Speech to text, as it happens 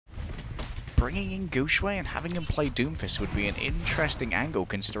bringing in Gushue and having him play Doomfist would be an interesting angle,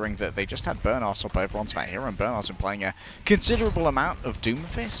 considering that they just had Bernard swap over onto that hero, and Bernard's been playing a considerable amount of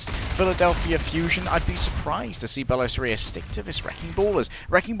Doomfist. Philadelphia Fusion, I'd be surprised to see BELOSREA stick to this Wrecking Ball, as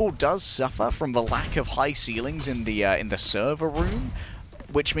Wrecking Ball does suffer from the lack of high ceilings in the server room,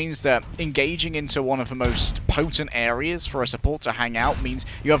 which means that engaging into one of the most potent areas for a support to hang out means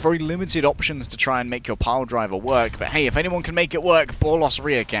you have very limited options to try and make your pile driver work. But hey, if anyone can make it work,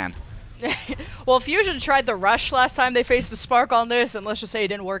 BELOSREA can. Well, Fusion tried the rush last time they faced the Spark on this, and let's just say it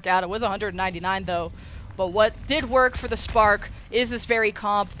didn't work out. It was 199 though. But what did work for the Spark is this very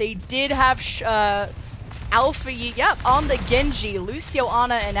comp. They did have Alpha, on the Genji, Lucio,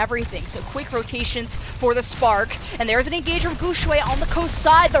 Ana, and everything. So quick rotations for the Spark. And there's an engage from Gushue on the coast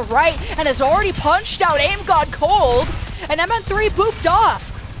side, the right, and has already punched out Aim God cold. And MN3 booped off.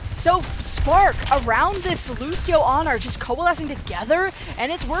 So Spark around this Lucio, Ana are just coalescing together,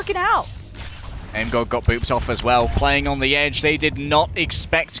 and it's working out. Aimgod got booped off as well, playing on the edge. They did not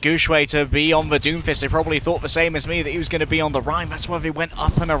expect Gushue to be on the Doomfist. They probably thought the same as me, that he was going to be on the Rhyme. That's why they went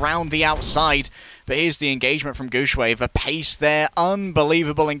up and around the outside. But here's the engagement from Gushue. The pace there,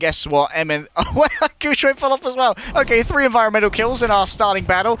 unbelievable. And guess what? Gushue fell off as well. Okay, 3 environmental kills in our starting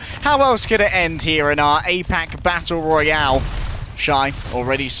battle. How else could it end here in our APAC Battle Royale? Shy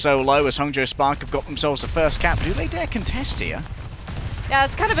already so low as Hangzhou Spark have got themselves the first cap. Do they dare contest here? Yeah,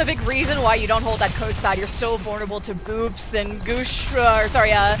 that's kind of a big reason why you don't hold that coast side. You're so vulnerable to boops, and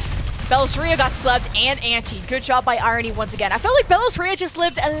BELOSREA got slept and anti. Good job by Irony once again. I felt like BELOSREA just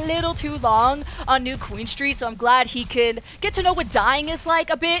lived a little too long on New Queen Street, so I'm glad he could get to know what dying is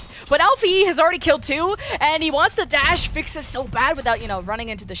like a bit. But Alpha E has already killed 2, and he wants to dash fixes so bad without, running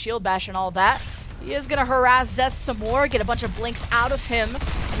into the shield bash and all that. He is going to harass Zest some more, get a bunch of blinks out of him,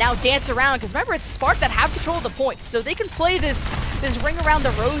 and now dance around, because remember, it's Spark that have control of the points, so they can play this ring around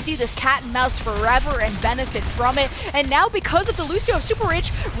the rosy, this cat and mouse forever, and benefit from it. And now, because of the Lucio of Super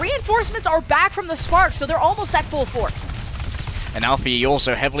Rich, reinforcements are back from the Spark, so they're almost at full force. And Alpha E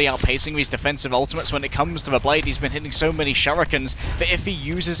also heavily outpacing these defensive ultimates when it comes to the Blade. He's been hitting so many shurikens that if he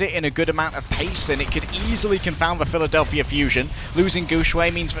uses it in a good amount of pace, then it could easily confound the Philadelphia Fusion. Losing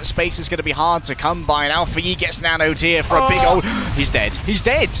Gushue means that space is going to be hard to come by, and Alpha E gets nanoed here for a big old... He's dead. He's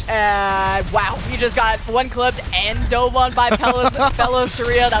dead! Wow, you just got one clipped and dove on by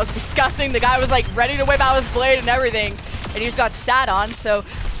BELOSREA. That was disgusting. The guy was like ready to whip out his blade and everything, and he just got sat on, so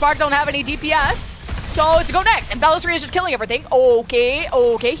Spark don't have any DPS. So it's go next, and BELOSREA is just killing everything. Okay,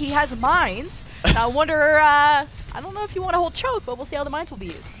 he has mines. I wonder, I don't know if you want to hold choke, but we'll see how the mines will be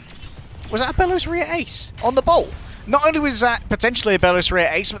used. Was that a BELOSREA ace on the bolt? Not only was that potentially a BELOSREA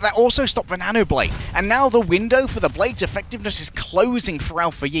ace, but that also stopped the Nano Blade. And now the window for the Blade's effectiveness is closing for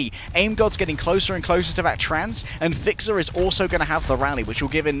Alpha E. Aim God's getting closer and closer to that trance, and Fixer is also going to have the rally, which will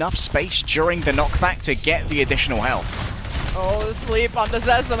give enough space during the knockback to get the additional health. Oh, sleep on the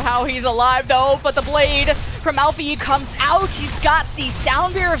sense of how he's alive though, but the blade from Alpha E comes out. He's got the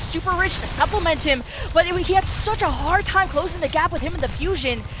Sound Bear of Super Rich to supplement him, but he had such a hard time closing the gap with him in the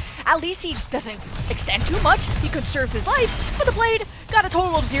Fusion. At least he doesn't extend too much. He conserves his life, but the blade got a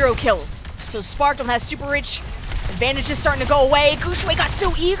total of 0 kills. So Sparkdom has Super Rich. Advantage is starting to go away. Gushue got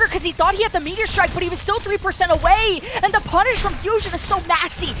so eager because he thought he had the Meteor Strike, but he was still 3% away. And the punish from Fusion is so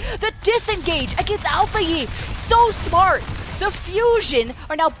nasty. The disengage against Alpha E, so smart. The Fusion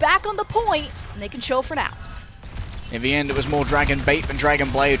are now back on the point, and they can chill for now. In the end, it was more Dragon Bait than Dragon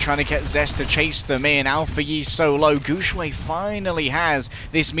Blade, trying to get Zest to chase them in. Alpha E so low. Gushue finally has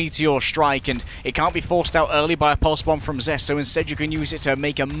this Meteor Strike, and it can't be forced out early by a Pulse Bomb from Zest, so instead you can use it to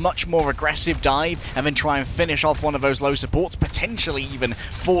make a much more aggressive dive, and then try and finish off one of those low supports, potentially even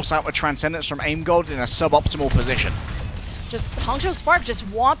force out a Transcendence from Aim God in a suboptimal position. Just Hangzhou Spark just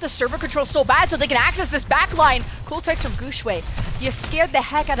want the server control so bad so they can access this backline. Cool text from Gushue. You scared the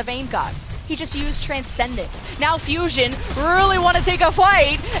heck out of Aim God. He just used Transcendence. Now Fusion really want to take a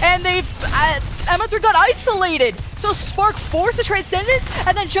fight, and they've MN3 got isolated. So Spark forced the Transcendence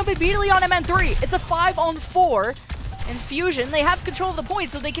and then jump immediately on MN3. It's a 5-on-4. And Fusion, they have control of the point,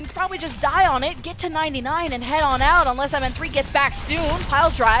 so they can probably just die on it, get to 99, and head on out unless MN3 gets back soon.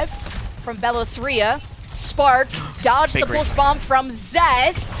 Pile drive from BELOSREA. Spark dodged the pulse bomb from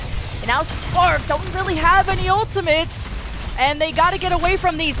Zest, and now Spark don't really have any ultimates, and they got to get away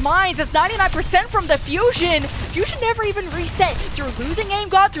from these mines. It's 99% from the Fusion. Fusion never even reset through losing Aim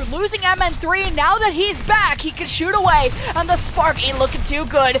God, through losing MN3. Now that he's back, he can shoot away, and the Spark ain't looking too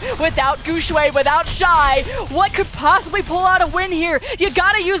good without Gushue, without Shy. What could possibly pull out a win here? You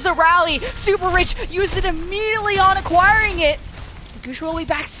got to use the rally. Super Rich used it immediately on acquiring it. Gushue will be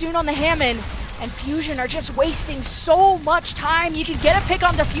back soon on the Hammond. And Fusion are just wasting so much time. You can get a pick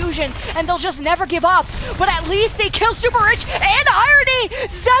on the Fusion, and they'll just never give up. But at least they kill Super Rich and Irony!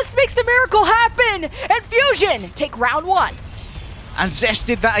 Zest makes the miracle happen! And Fusion take round 1. And Zest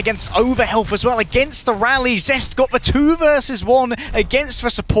did that against Overhealth as well. Against the rally, Zest got the 2 versus 1 against the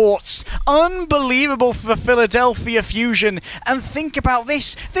supports. Unbelievable for Philadelphia Fusion. And think about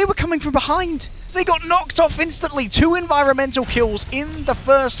this, they were coming from behind. They got knocked off instantly. 2 environmental kills in the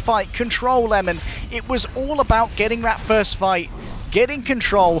first fight. Control, Lemon. It was all about getting that first fight, getting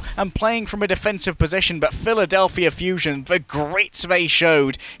control and playing from a defensive position, but Philadelphia Fusion, the grit they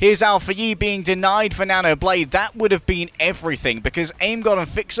showed. Here's Alpha Yi being denied for Nano Blade. That would have been everything because AimGod and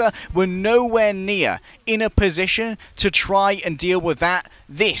Fixer were nowhere near in a position to try and deal with that.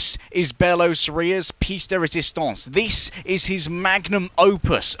 This is BELOSREA's piece de resistance. This is his magnum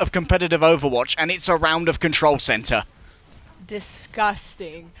opus of competitive Overwatch, and it's a round of Control Center.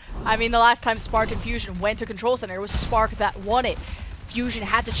 Disgusting. I mean, the last time Spark and Fusion went to Control Center, it was Spark that won it. Fusion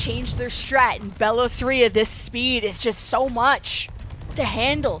had to change their strat, and BELOSREA, this speed is just so much to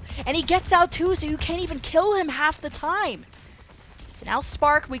handle. And he gets out too, so you can't even kill him half the time. So now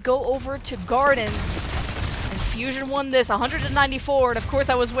Spark, we go over to Gardens. And Fusion won this 194, and of course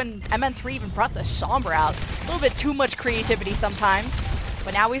that was when MN3 even brought the Sombra out. A little bit too much creativity sometimes.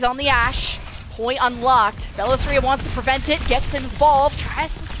 But now he's on the Ashe. Point unlocked. BELOSREA wants to prevent it, gets involved,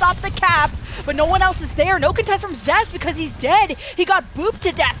 tries to stop the cap, but no one else is there. No contest from Zest because he's dead. He got booped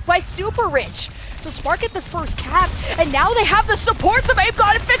to death by Super Rich. So Spark get the first cap, and now they have the supports of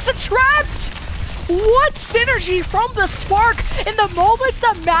AimGod and Fix it trapped! What synergy from the Spark in the moments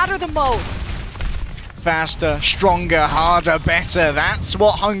that matter the most? Faster, stronger, harder, better. That's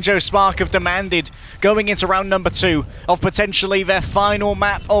what Hangzhou Spark have demanded going into round number 2 of potentially their final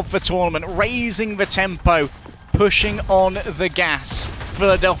map of the tournament. Raising the tempo, pushing on the gas.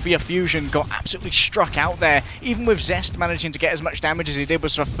 Philadelphia Fusion got absolutely struck out there. Even with Zest managing to get as much damage as he did,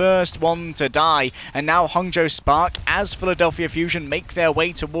 was the first one to die. And now Hangzhou Spark, as Philadelphia Fusion make their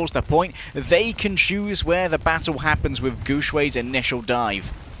way towards the point, they can choose where the battle happens with Guxue's initial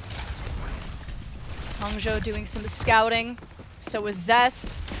dive. Hangzhou doing some scouting, so is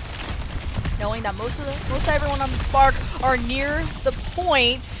Zest, knowing that most everyone on the Spark are near the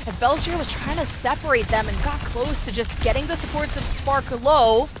point, as BELOSREA was trying to separate them and got close to just getting the supports of Spark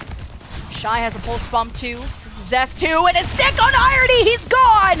low. Shy has a pulse bump too, Zest too, and a stick on Irony, he's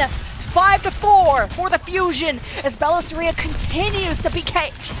gone! 5-4 for the Fusion, as BELOSREA continues to be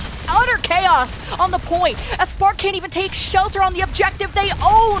utter chaos on the point, as Spark can't even take shelter on the objective they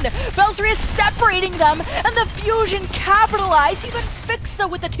own. BELOSREA is separating them, and the Fusion capitalize, even Fixa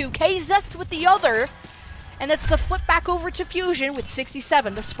with the 2K, Zest with the other. And it's the flip back over to Fusion with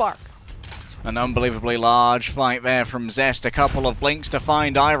 67 to Spark. An unbelievably large fight there from Zest. A couple of blinks to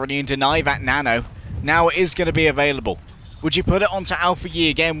find Irony and deny that Nano. Now it is going to be available. Would you put it onto Alpha Yi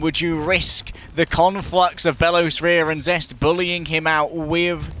again? Would you risk the conflux of BELOSREA and Zest bullying him out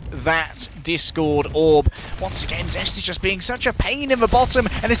with that Discord orb? Once again, Zest is just being such a pain in the bottom,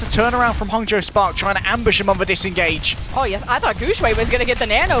 and it's a turnaround from Hangzhou Spark trying to ambush him on the disengage. Oh yeah, I thought Guxue was going to get the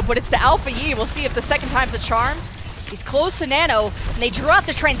Nano, but it's to Alpha Yi. We'll see if the second time's a charm. He's close to Nano, and they drew out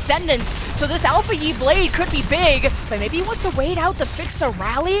the Transcendence, so this Alpha Yi Blade could be big, but maybe he wants to wait out the Fixa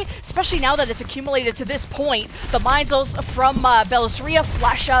rally, especially now that it's accumulated to this point. The Minds from BELOSREA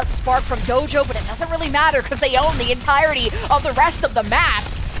flash out Spark from Dojo, but it doesn't really matter because they own the entirety of the rest of the map.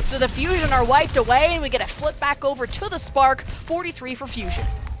 So the Fusion are wiped away, and we get a flip back over to the Spark, 43 for Fusion.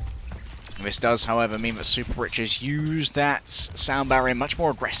 This does, however, mean that Super Rich has used that sound barrier much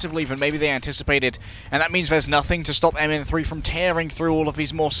more aggressively than maybe they anticipated, and that means there's nothing to stop MN3 from tearing through all of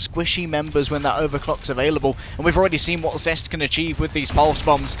these more squishy members when that overclock's available, and we've already seen what Zest can achieve with these pulse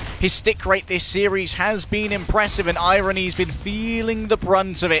bombs. His stick rate this series has been impressive, and Irony's been feeling the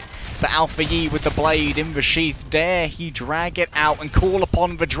brunt of it. But Alpha Yi with the blade in the sheath, dare he drag it out and call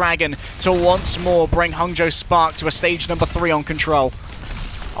upon the Dragon to once more bring Hangzhou Spark to a stage number 3 on Control.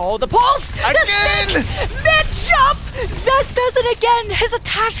 Oh, the pulse! Again! Mid-jump! Zest does it again! His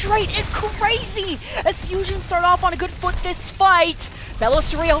attach rate is crazy! As Fusion start off on a good foot this fight,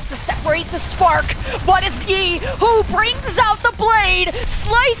 BELOSREA hopes to separate the Spark, but it's Yi who brings out the blade,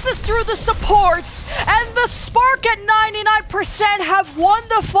 slices through the supports, and the Spark at 99% have won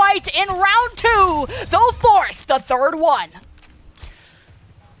the fight in round 2. They'll force the third one.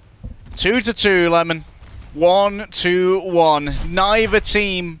 2-2, Lemon. 1-2-1. Neither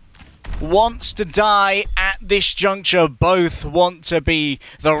team wants to die at this juncture. Both want to be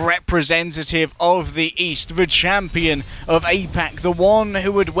the representative of the East, the champion of APAC, the one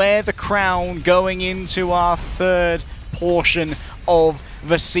who would wear the crown going into our third portion of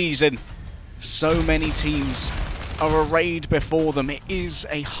the season. So many teams are arrayed before them. It is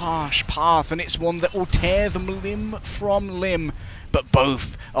a harsh path, and it's one that will tear them limb from limb. But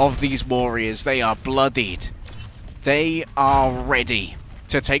both of these warriors, they are bloodied. They are ready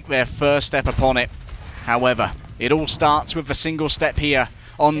to take their first step upon it. However, it all starts with a single step here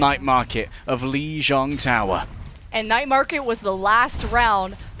on Night Market of Lijiang Tower. And Night Market was the last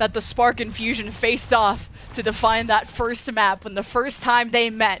round that the Spark and Fusion faced off to define that first map when the first time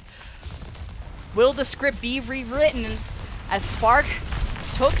they met. Will the script be rewritten as Spark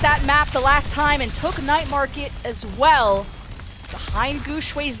took that map the last time and took Night Market as well behind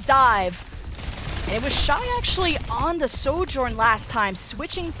Gushway's dive? And it was Shy actually on the Sojourn last time,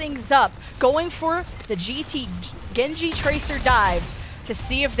 switching things up, going for the GT Genji Tracer dive to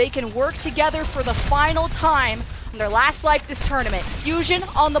see if they can work together for the final time on their last life this tournament. Fusion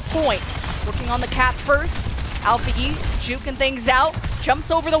on the point, working on the cap first. Alpha E juking things out,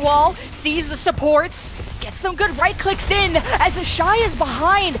 jumps over the wall, sees the supports, gets some good right clicks in as the Shy is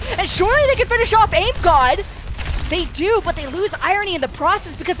behind, and surely they can finish off Aim God. They do, but they lose Irony in the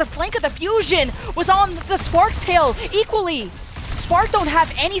process because the flank of the Fusion was on the Spark's tail equally. Spark don't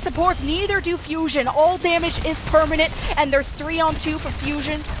have any supports, neither do Fusion. All damage is permanent, and there's 3-on-2 for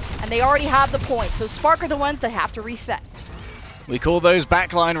Fusion, and they already have the point. So Spark are the ones that have to reset. We call those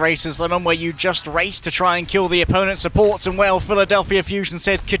backline races, Lemon, where you just race to try and kill the opponent's supports, and well, Philadelphia Fusion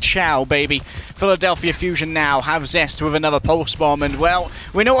said ka-chow, baby. Philadelphia Fusion now have Zest with another pulse bomb, and well,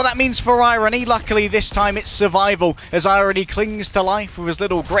 we know what that means for Irony. Luckily, this time it's survival, as Irony clings to life with his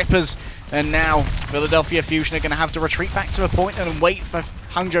little grippers, and now Philadelphia Fusion are going to have to retreat back to a point and wait for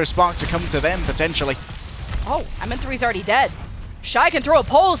Hangzhou Spark to come to them, potentially. Oh, MN3's already dead. Shy can throw a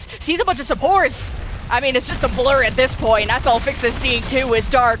pulse, sees a bunch of supports. I mean, it's just a blur at this point. That's all Fix is seeing too, is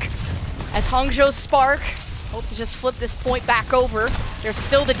dark. As Hangzhou Spark hope to just flip this point back over. There's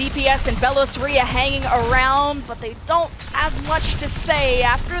still the DPS and BELOSREA hanging around, but they don't have much to say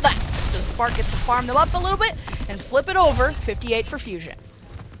after that. So Spark gets to farm them up a little bit and flip it over. 58 for Fusion.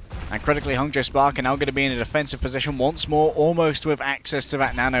 And critically, Hangzhou Spark are now going to be in a defensive position once more, almost with access to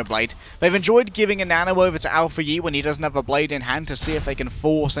that Nano Blade. They've enjoyed giving a Nano over to Alpha Yi when he doesn't have a Blade in hand to see if they can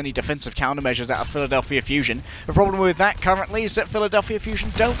force any defensive countermeasures out of Philadelphia Fusion. The problem with that currently is that Philadelphia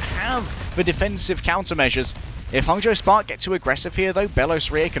Fusion don't have the defensive countermeasures. If Hangzhou Spark get too aggressive here though,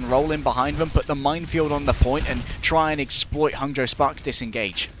 BELOSREA can roll in behind them, put the minefield on the point and try and exploit Hangzhou Spark's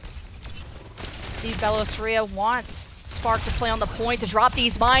disengage. See, BELOSREA wants Spark to play on the point to drop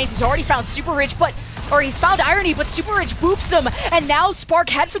these mines. He's already found Super Ridge, he's found Irony, but Super Ridge boops him, and now Spark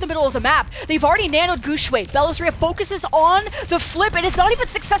head for the middle of the map. They've already nanoed Gushway. BELOSREA focuses on the flip, and is not even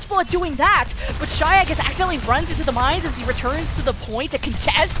successful at doing that. But Shy, I guess, accidentally runs into the mines as he returns to the point to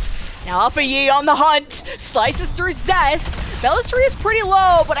contest. Now Alpha Yi on the hunt, slices through Zest. BELOSREA is pretty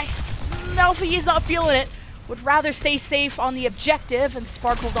low, but Alpha Yi is not feeling it. Would rather stay safe on the objective, and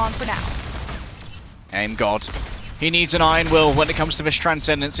Spark hold on for now. Aim God. He needs an Iron Will when it comes to this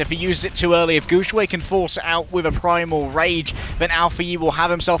Transcendence. If he uses it too early, if Gushway can force it out with a Primal Rage, then Alpha Yi will have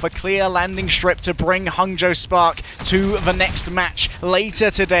himself a clear landing strip to bring Hangzhou Spark to the next match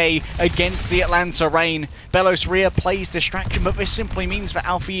later today against the Atlanta Reign. BELOSREA plays Distraction, but this simply means that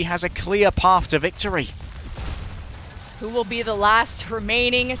Alpha Yi has a clear path to victory. Who will be the last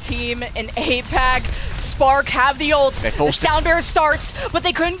remaining team in APAC? Spark have the ults. The Sound Bearer starts, but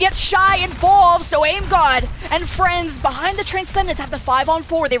they couldn't get Shy involved, so Aim God and friends behind the Transcendence have the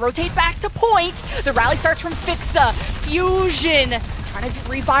 5-on-4. They rotate back to point. The rally starts from Fixa. Fusion trying to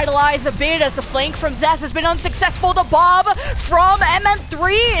revitalize a bit as the flank from Zest has been unsuccessful. The Bob from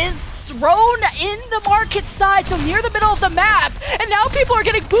MN3 is thrown in the market side, so near the middle of the map, and now people are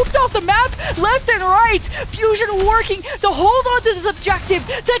getting booped off the map left and right. Fusion working to hold on to this objective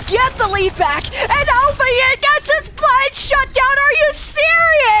to get the lead back, and Alpha Yi gets its butt shut down. Are you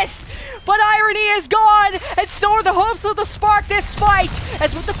serious? But Irony is gone, and so are the hopes of the Spark this fight,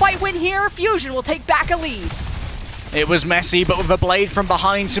 as with the fight win here, Fusion will take back a lead. It was messy, but with a blade from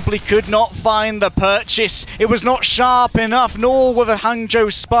behind, simply could not find the purchase. It was not sharp enough, nor with a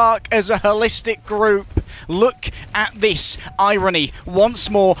Hangzhou Spark as a holistic group. Look at this. Irony, once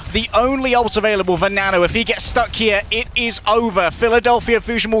more, the only ult available for Nano. If he gets stuck here, it is over. Philadelphia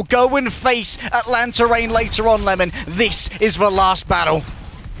Fusion will go and face Atlanta Reign later on, Lemon. This is the last battle.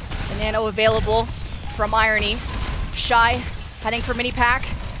 The Nano available from Irony. Shy heading for mini pack.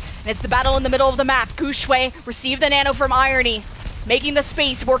 And it's the battle in the middle of the map. Gushway received the Nano from Irony, making the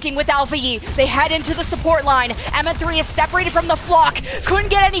space, working with Alpha Yi. They head into the support line. MN3 is separated from the flock. Couldn't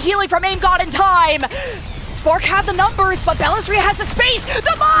get any healing from Aim God in time. Spark had the numbers, but BELOSREA has the space.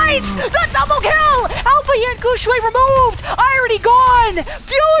 The mines! The double kill! Alpha Yi and Gushway removed! entirety gone.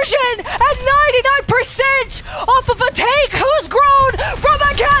 Fusion at 99% off of a take. Who's grown from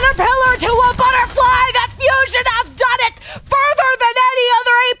a cat